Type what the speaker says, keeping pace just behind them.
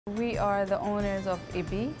We are the owners of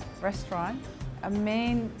IBY restaurant. Our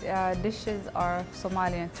main dishes are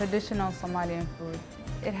Somalian, traditional Somalian food.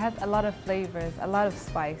 It has a lot of flavors, a lot of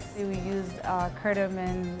spice. We use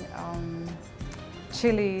cardamom,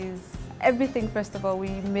 chilies, everything. First of all,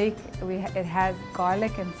 it has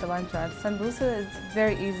garlic and cilantro. Sambusa is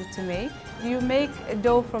very easy to make. You make a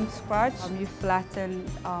dough from scratch. You flatten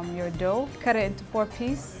your dough, cut it into 4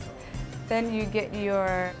 pieces. Then you get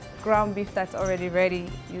your ground beef that's already ready.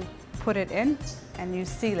 You put it in and you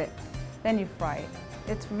seal it. Then you fry it.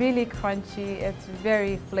 It's really crunchy. It's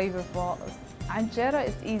very flavorful. Canjeero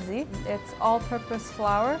is easy. It's all-purpose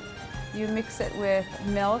flour. You mix it with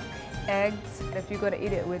milk, eggs. If you're going to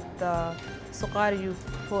eat it with sukar, you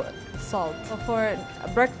put salt. So for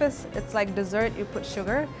breakfast, it's like dessert. You put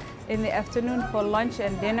sugar. In the afternoon, for lunch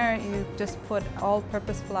and dinner, you just put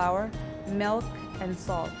all-purpose flour, milk, and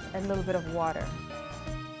salt, and a little bit of water.